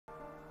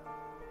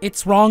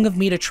It's wrong of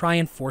me to try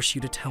and force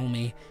you to tell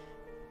me,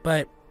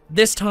 but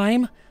this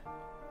time,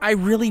 I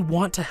really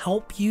want to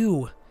help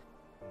you.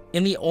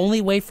 And the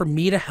only way for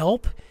me to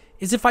help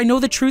is if I know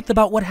the truth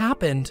about what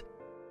happened.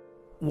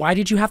 Why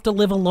did you have to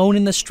live alone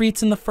in the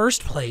streets in the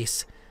first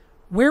place?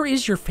 Where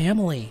is your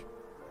family?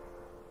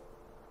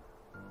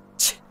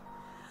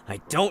 I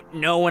don't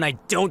know and I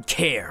don't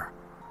care.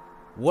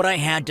 What I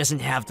had doesn't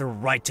have the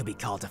right to be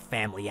called a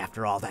family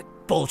after all that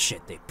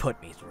bullshit they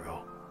put me through.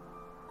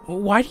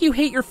 Why do you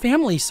hate your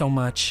family so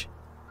much?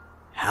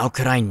 How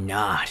could I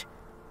not?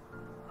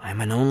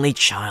 I'm an only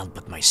child,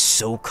 but my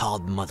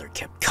so-called mother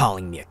kept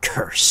calling me a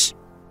curse.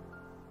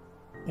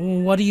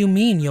 What do you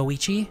mean,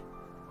 Yoichi?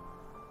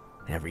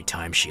 Every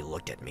time she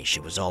looked at me, she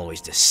was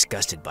always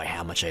disgusted by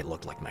how much I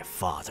looked like my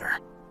father.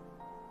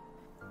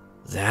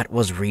 That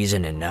was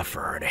reason enough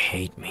for her to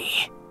hate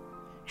me.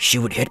 She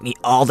would hit me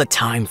all the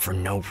time for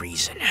no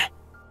reason.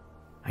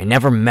 I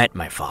never met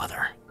my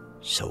father,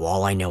 so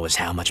all I know is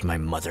how much my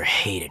mother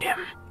hated him.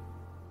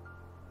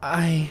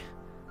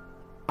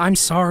 I'm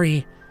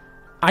sorry.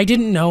 I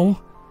didn't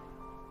know.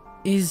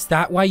 Is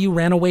that why you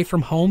ran away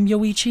from home,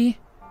 Yoichi?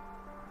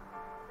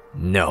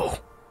 No.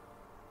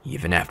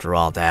 Even after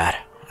all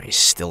that, I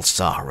still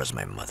saw her as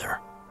my mother.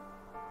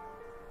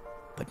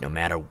 But no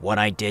matter what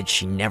I did,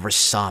 she never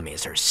saw me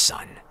as her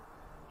son.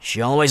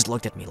 She always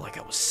looked at me like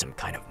I was some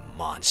kind of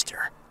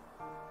monster.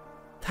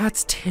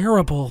 That's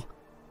terrible.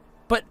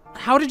 But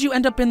how did you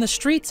end up in the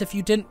streets if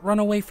you didn't run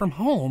away from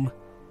home?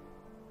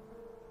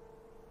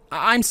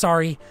 I'm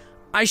sorry.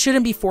 I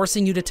shouldn't be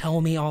forcing you to tell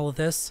me all of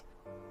this.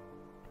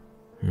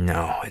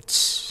 No,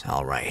 it's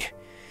all right.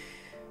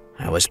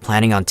 I was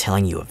planning on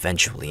telling you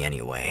eventually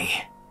anyway.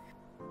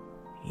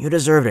 You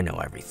deserve to know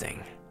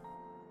everything.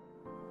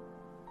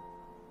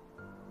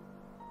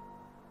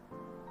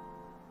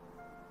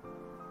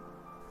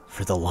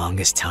 For the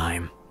longest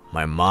time,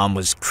 my mom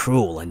was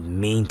cruel and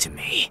mean to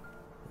me.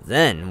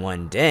 Then,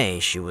 one day,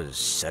 she was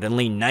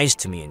suddenly nice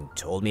to me and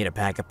told me to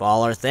pack up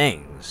all our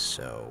things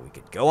so we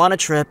could go on a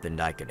trip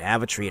and I could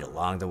have a treat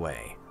along the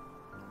way.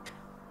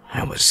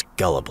 I was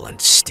gullible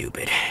and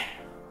stupid.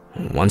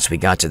 Once we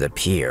got to the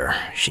pier,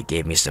 she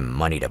gave me some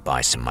money to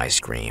buy some ice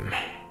cream.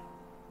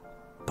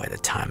 By the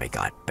time I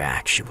got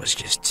back, she was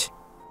just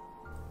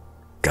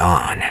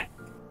gone.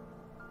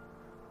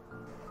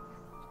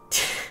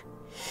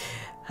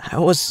 I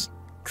was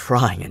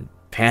crying and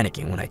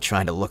panicking when I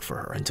tried to look for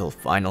her until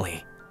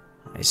finally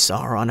I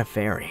saw her on a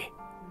ferry,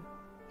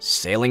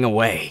 sailing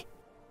away.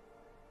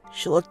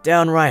 She looked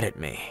down right at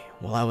me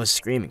while I was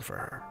screaming for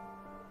her,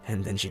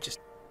 and then she just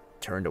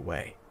turned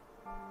away.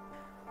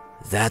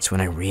 That's when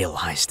I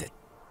realized that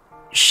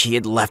she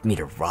had left me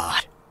to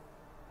rot,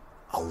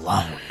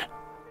 alone.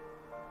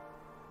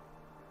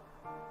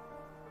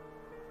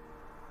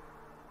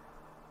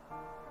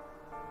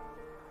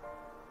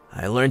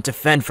 I learned to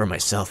fend for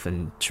myself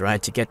and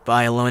tried to get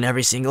by alone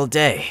every single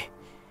day.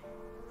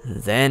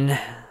 Then,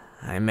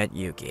 I met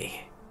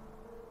Yuki.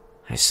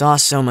 I saw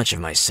so much of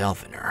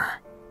myself in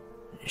her.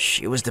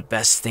 She was the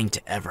best thing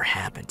to ever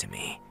happen to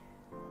me.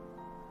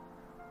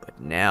 But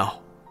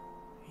now,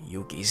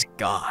 Yuki's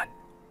gone,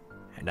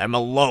 and I'm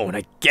alone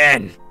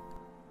again.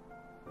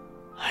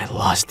 I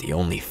lost the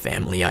only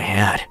family I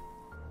had.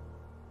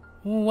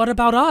 What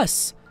about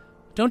us?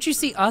 Don't you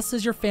see us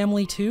as your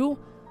family too?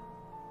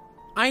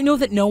 I know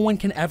that no one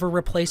can ever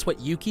replace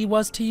what Yuki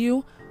was to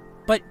you,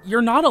 but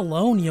you're not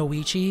alone,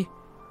 Yoichi.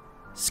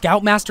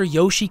 Scoutmaster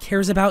Yoshi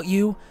cares about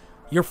you,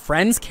 your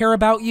friends care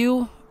about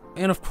you,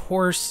 and of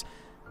course,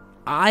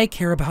 I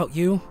care about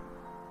you.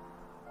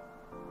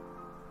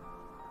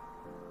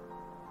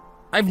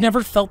 I've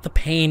never felt the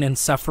pain and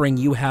suffering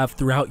you have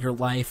throughout your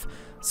life,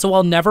 so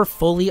I'll never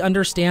fully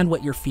understand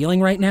what you're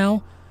feeling right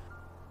now.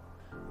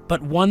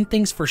 But one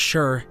thing's for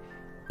sure,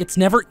 it's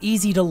never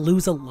easy to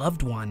lose a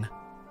loved one.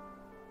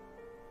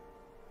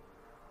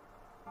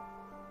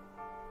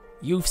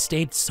 You've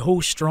stayed so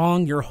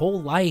strong your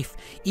whole life,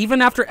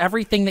 even after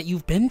everything that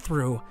you've been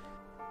through.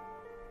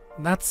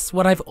 That's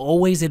what I've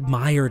always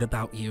admired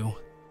about you.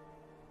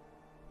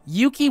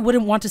 Yuki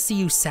wouldn't want to see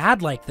you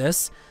sad like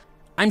this.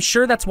 I'm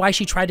sure that's why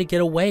she tried to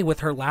get away with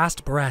her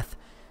last breath.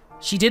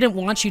 She didn't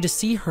want you to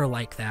see her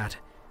like that.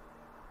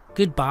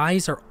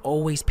 Goodbyes are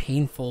always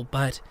painful,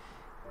 but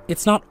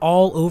it's not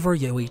all over,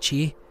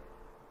 Yoichi.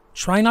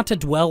 Try not to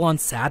dwell on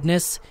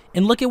sadness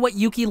and look at what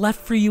Yuki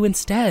left for you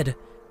instead.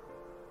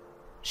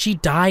 She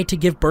died to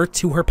give birth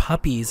to her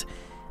puppies,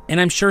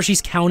 and I'm sure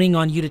she's counting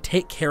on you to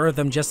take care of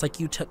them just like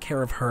you took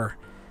care of her.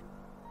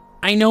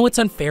 I know it's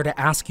unfair to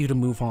ask you to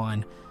move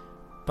on,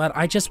 but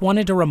I just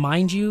wanted to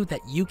remind you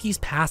that Yuki's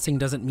passing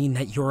doesn't mean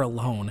that you're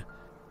alone.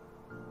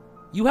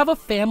 You have a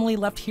family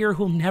left here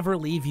who'll never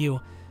leave you,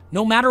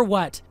 no matter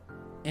what.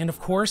 And of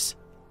course,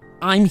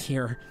 I'm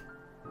here.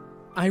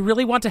 I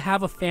really want to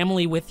have a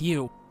family with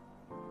you.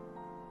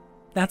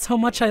 That's how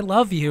much I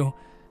love you.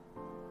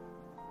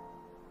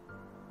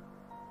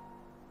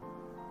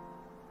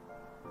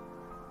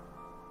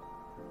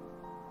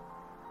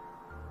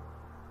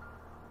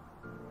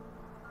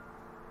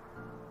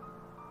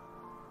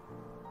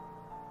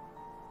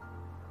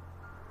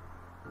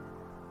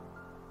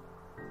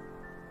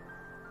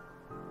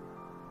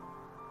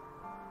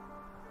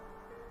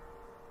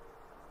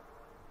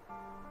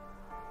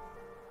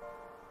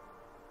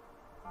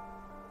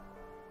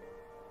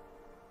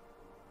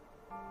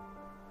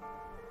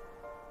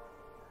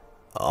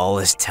 All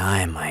this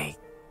time, I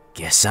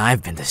guess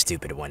I've been the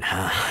stupid one,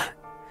 huh?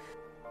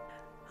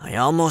 I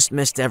almost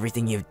missed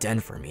everything you've done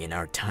for me in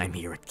our time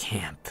here at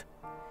camp.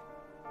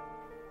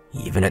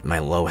 Even at my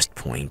lowest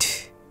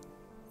point,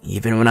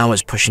 even when I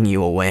was pushing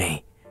you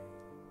away,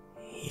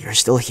 you're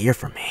still here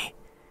for me.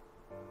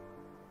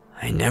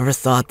 I never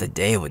thought the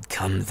day would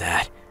come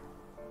that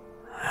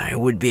I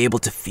would be able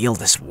to feel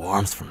this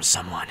warmth from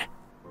someone.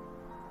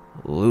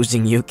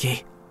 Losing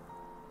Yuki,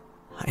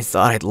 I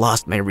thought I'd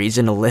lost my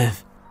reason to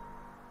live.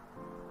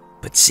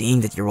 But seeing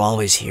that you're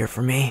always here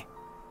for me,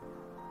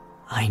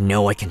 I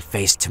know I can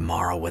face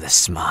tomorrow with a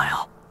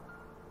smile.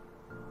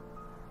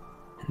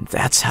 And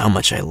that's how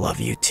much I love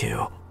you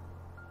too.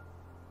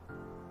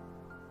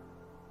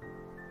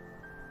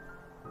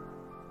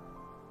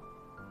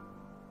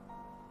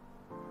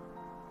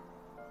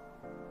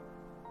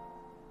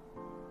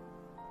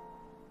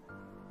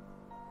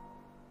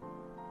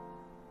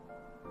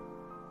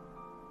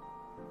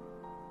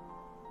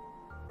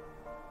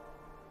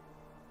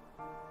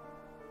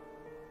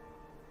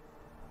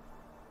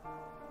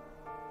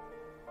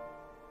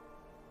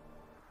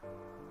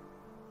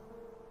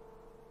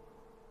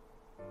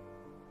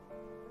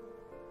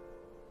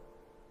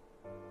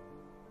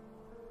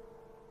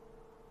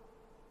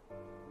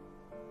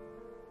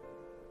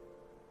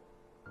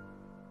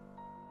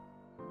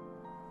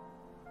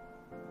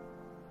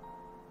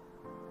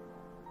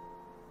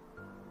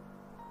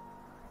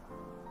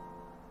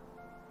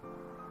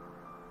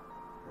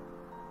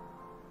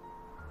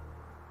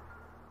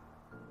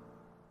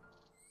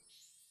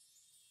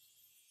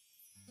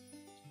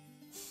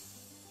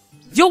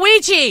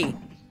 Yoichi!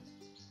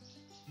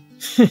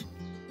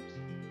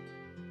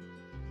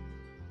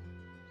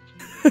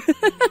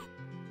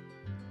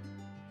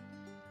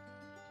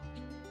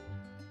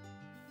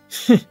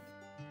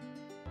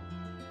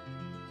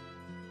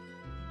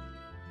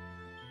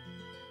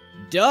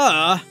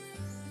 Duh!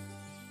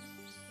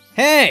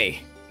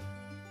 Hey!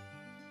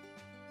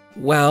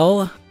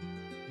 Well...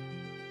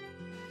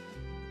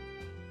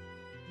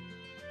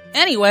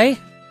 Anyway...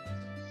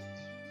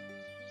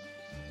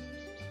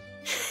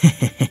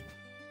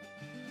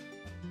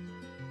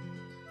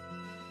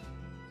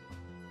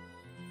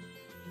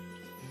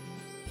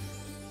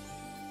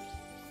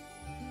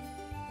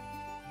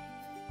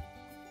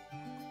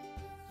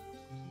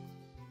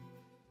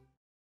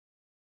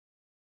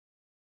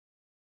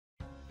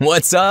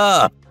 What's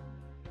up?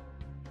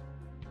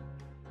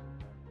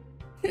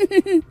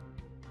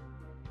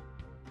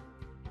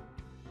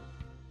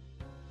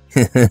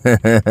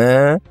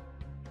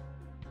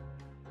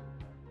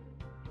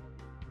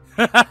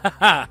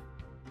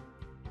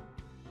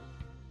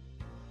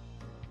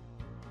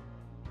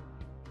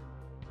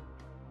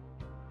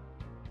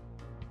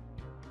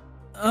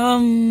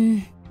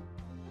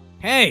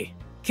 Hey,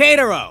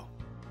 Keitaro!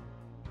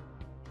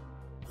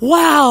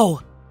 Wow!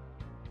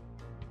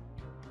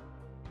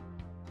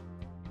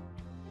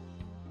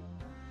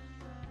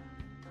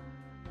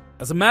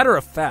 As a matter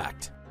of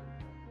fact...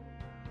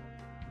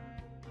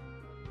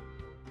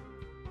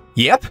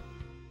 Yep.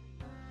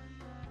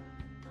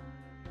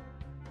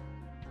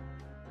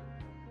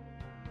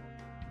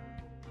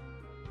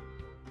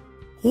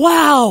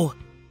 Wow!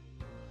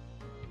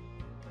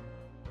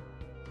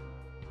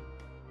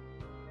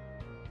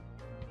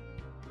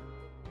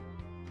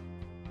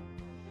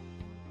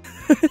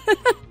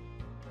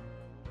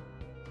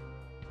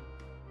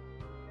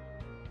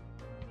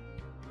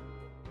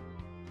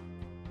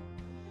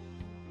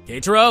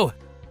 Keitaro!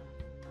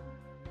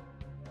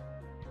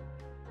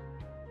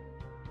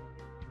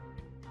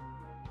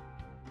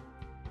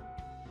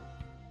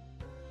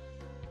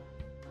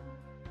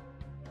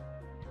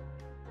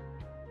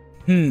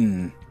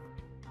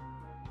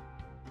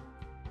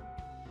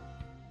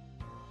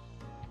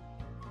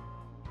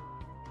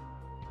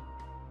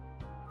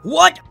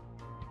 What?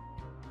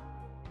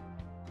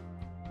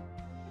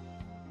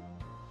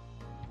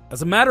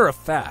 As a matter of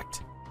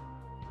fact...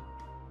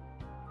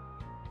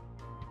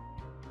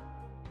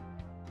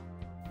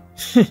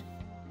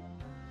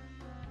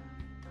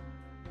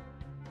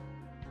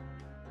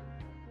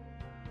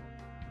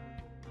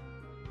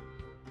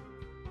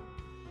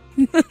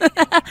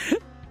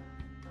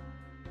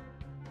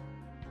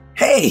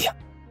 Hey!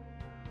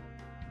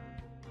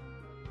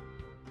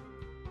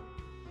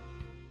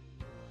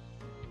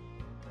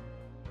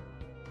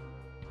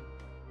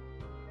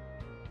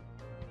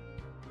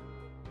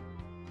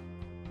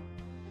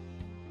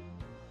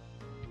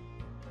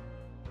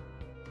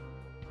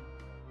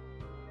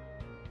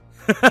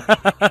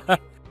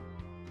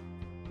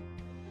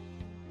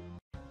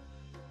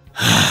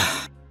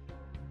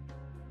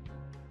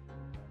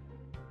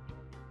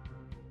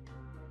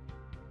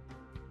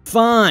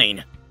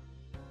 Fine.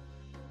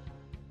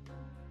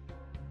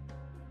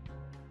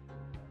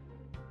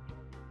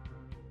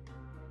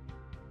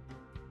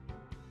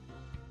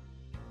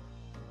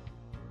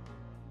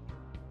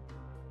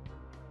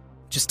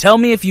 Just tell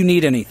me if you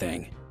need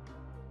anything.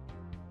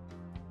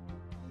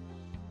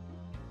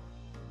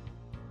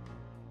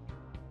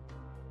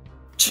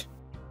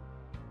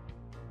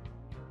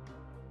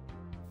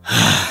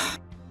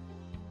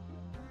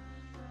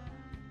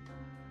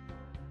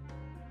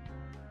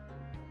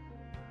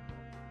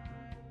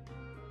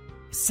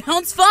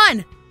 Sounds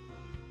fun!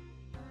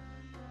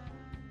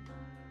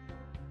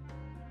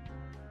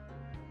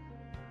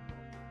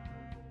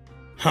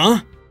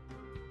 Huh?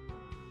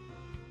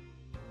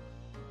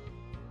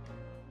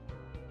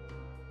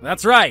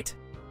 That's right.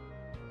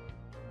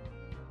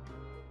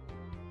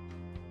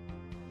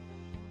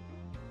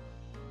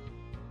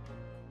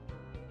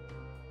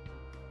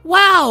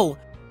 Wow!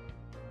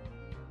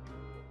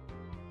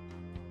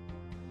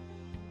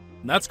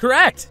 That's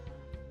correct.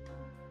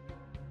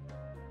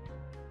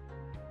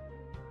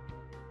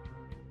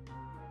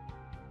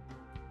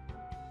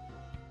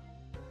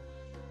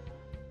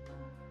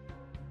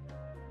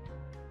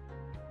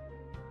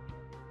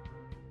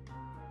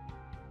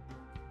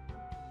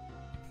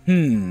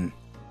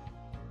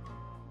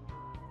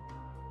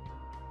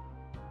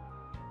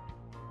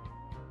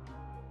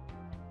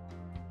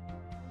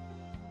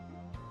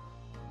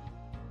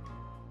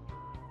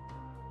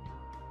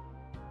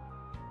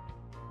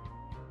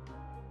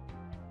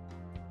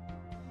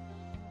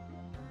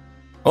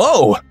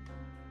 Oh!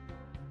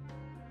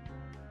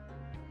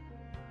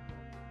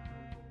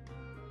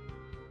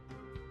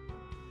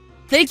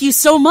 Thank you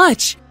so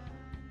much.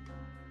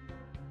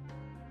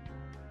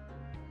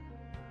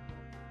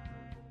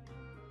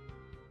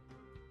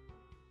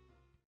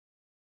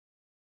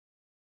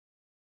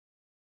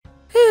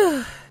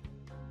 Phew.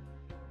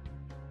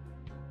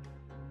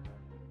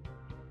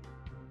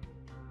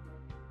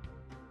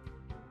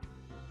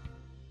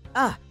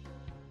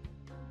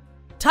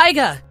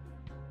 Taiga!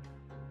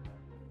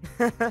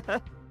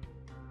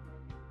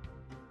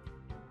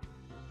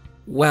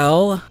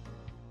 Well...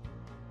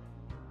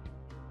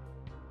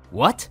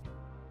 What?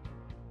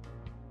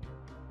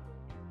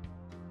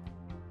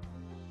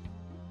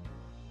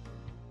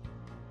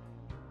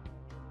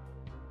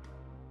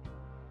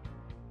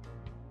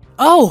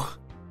 Oh!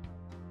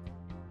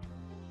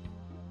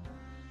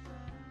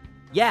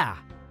 Yeah.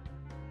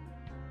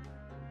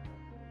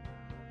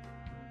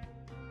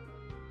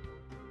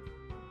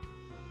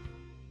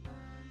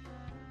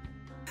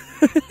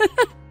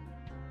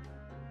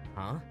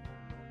 Huh?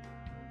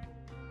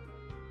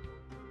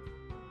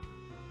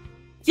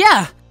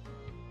 Yeah!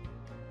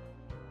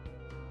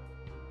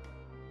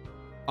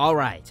 All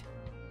right.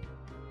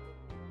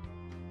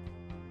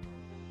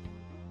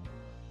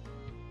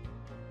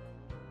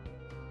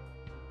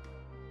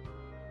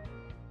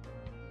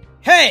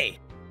 Hey!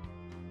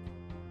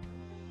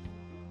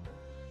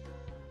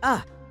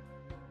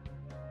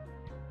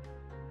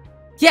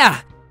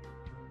 Yeah!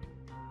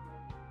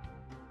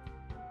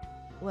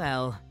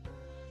 Well,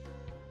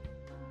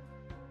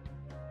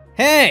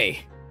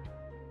 Hey!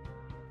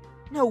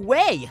 no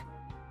way!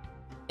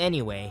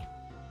 Anyway,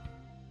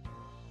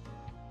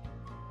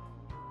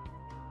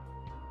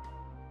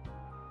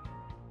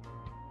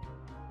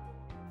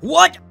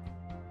 What?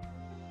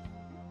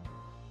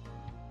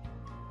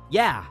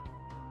 yeah.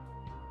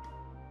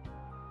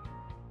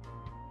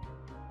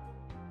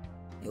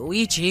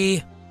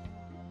 Yoichi.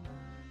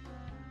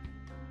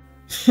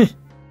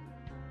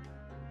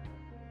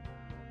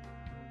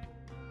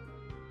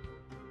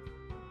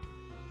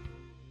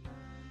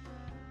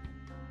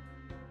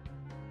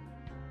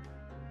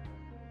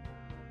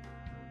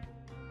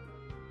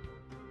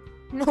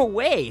 No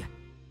way!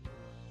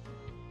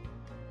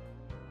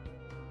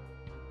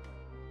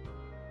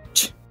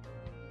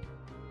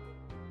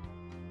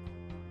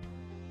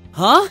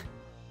 Huh?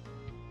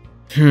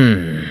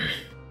 Hmm.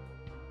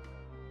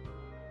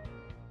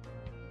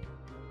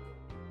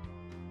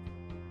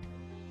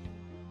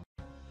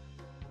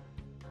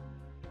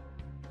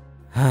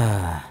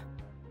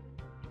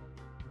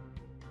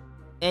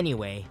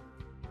 Anyway,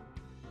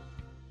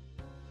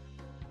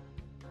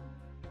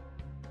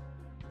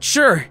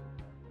 Sure.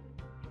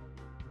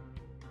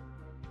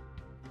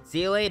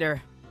 see you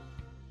later.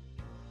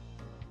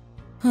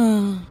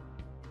 Huh?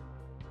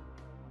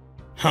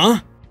 Huh?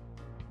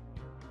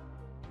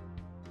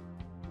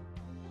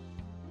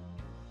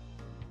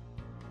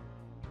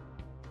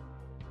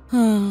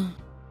 Huh?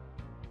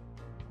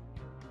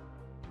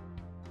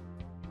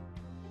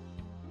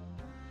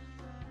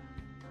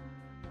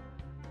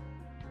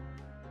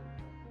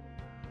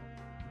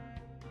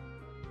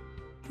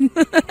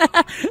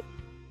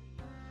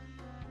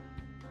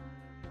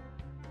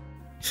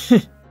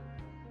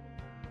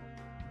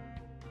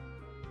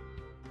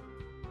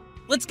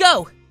 Let's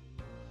go!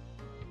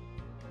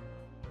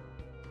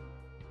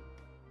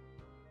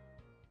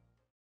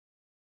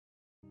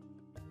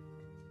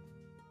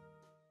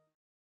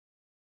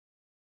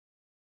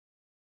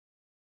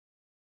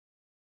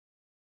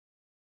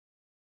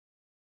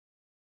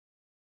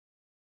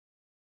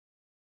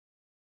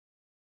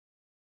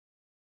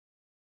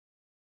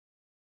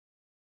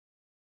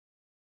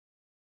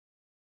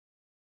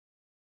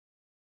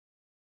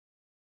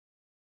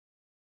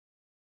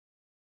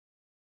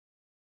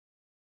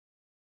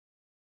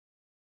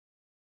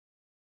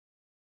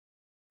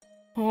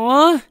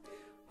 Aw,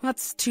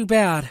 that's too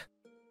bad.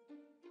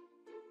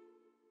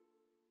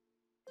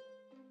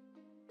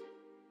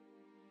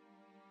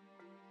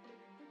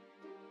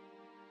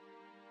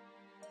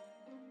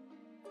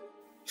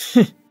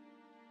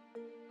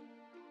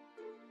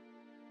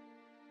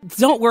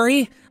 Don't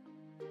worry.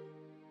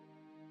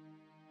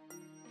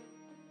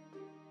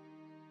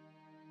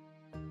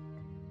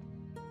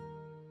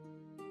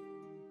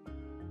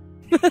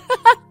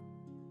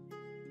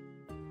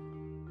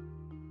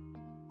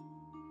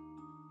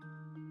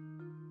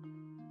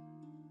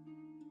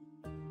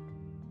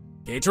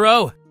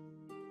 Keitaro?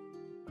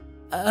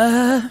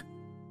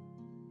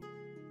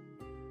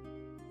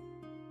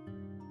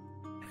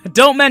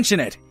 Don't mention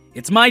it.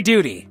 It's my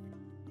duty.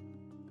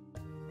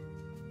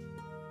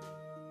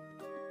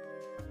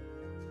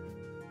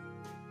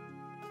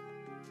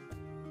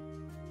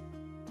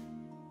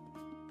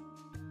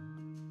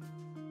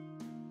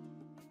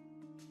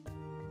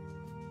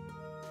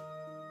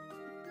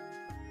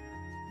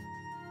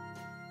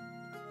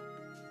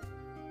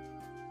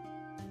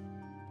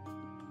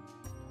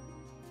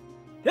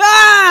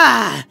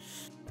 Ah!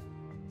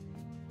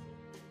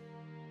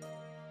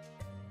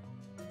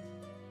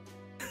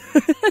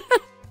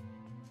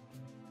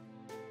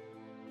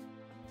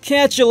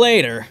 Catch you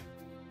later.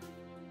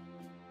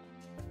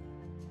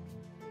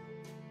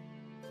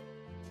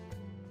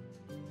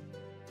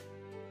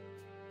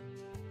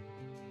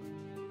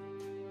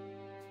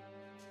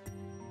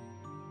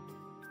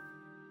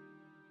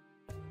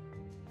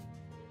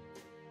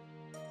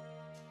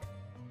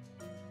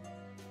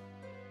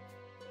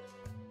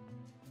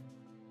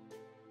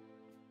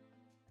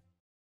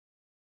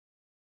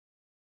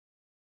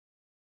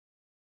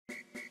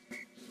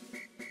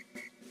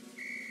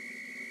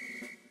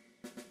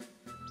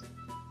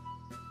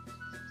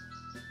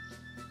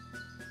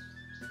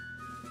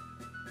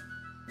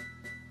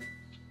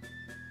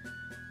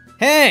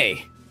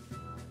 Hey!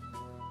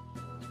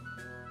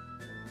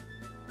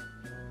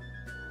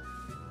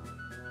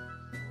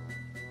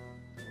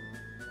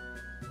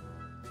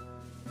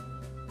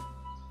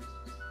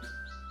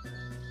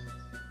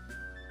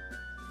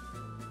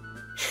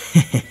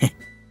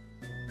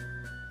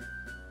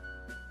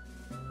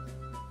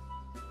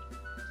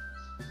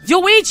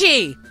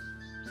 Yoichi!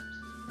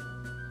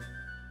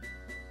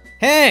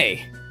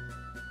 Hey!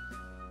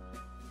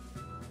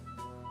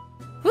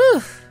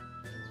 Whew.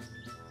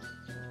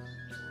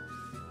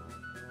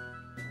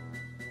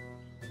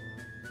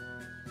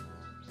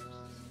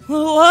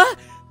 What?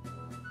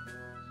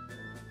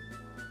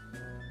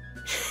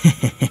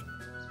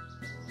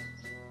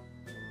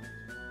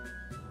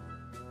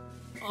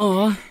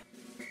 Aw.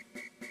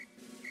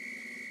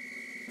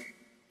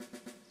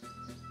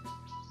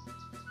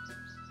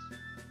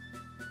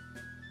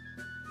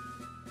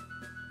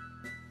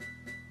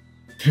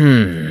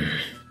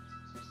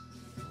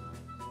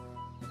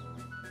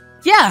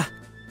 Yeah.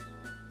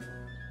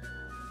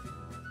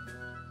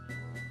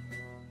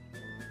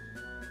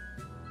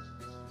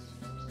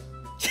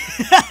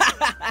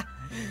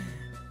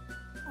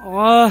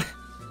 Well,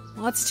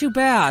 that's too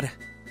bad.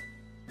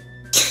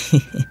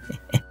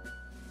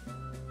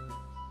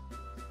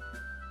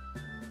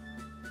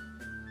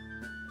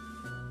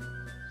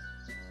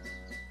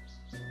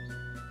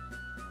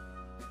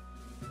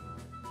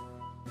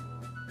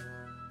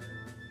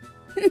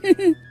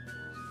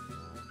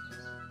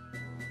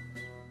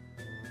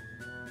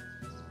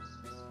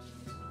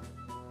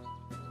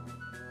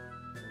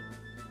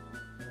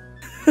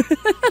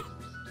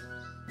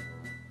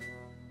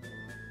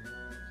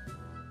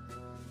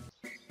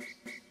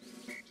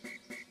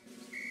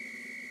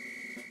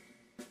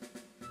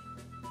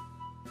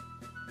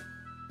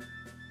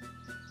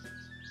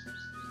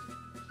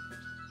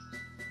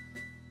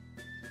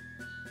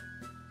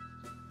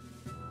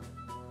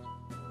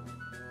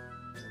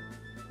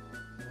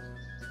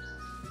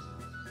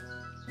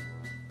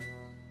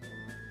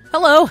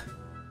 Hello.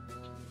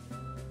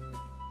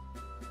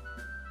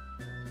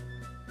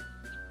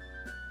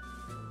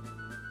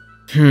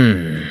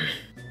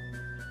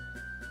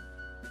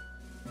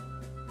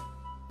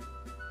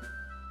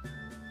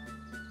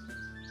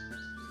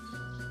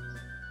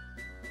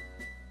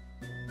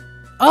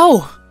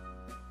 Oh.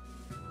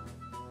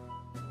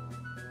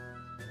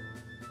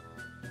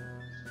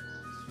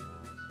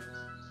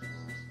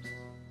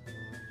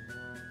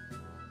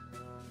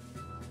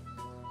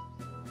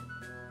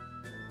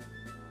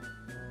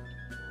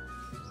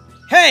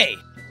 Hey!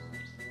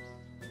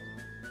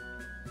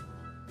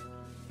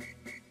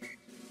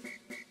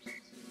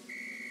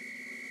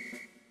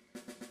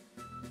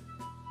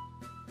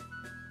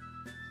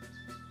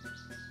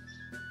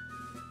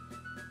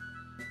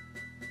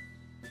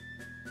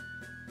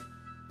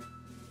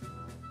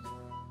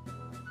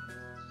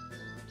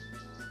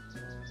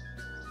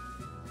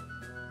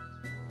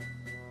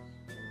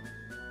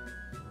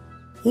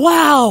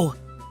 Wow.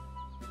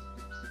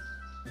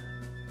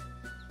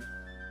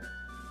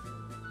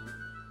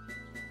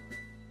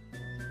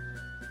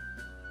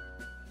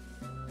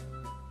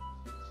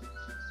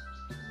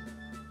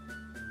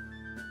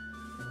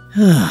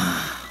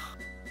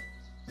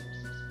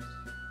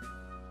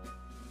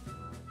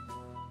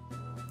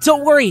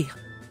 Don't worry.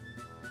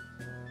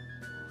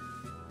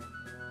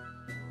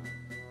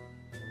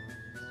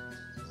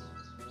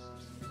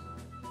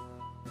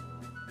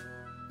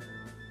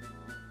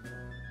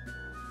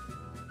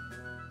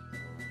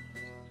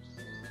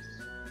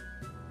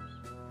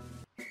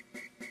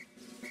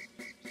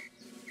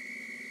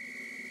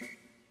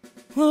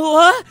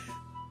 What?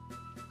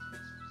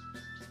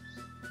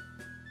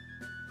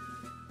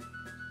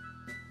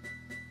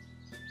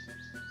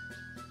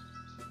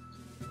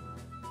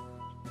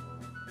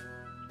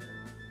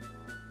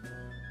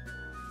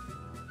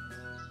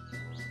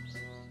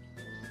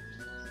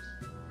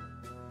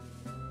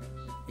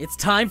 It's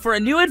time for a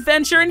new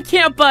adventure in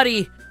Camp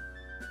Buddy!